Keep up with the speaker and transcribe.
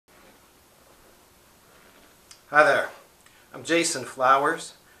Hi there, I'm Jason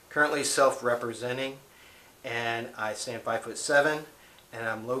Flowers, currently self-representing, and I stand 5'7", and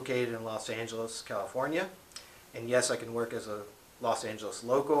I'm located in Los Angeles, California. And yes, I can work as a Los Angeles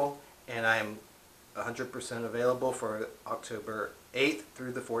local, and I am 100% available for October 8th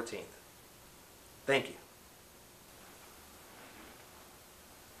through the 14th. Thank you.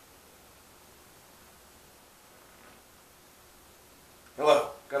 Hello,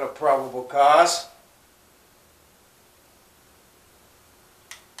 got a probable cause?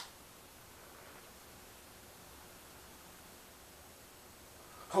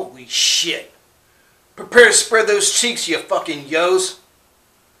 Holy shit! Prepare to spread those cheeks, you fucking yos!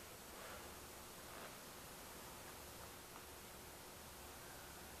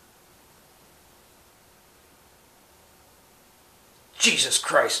 Jesus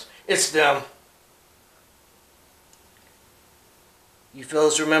Christ, it's them. You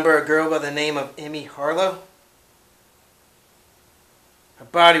fellas remember a girl by the name of Emmy Harlow? Her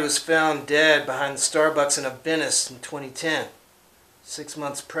body was found dead behind the Starbucks in Venice in 2010. 6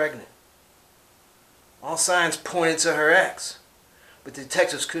 months pregnant. All signs pointed to her ex, but the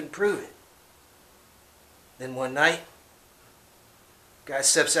detectives couldn't prove it. Then one night, guy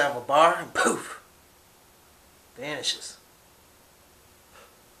steps out of a bar and poof, vanishes.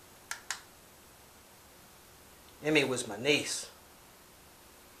 Emmy was my niece.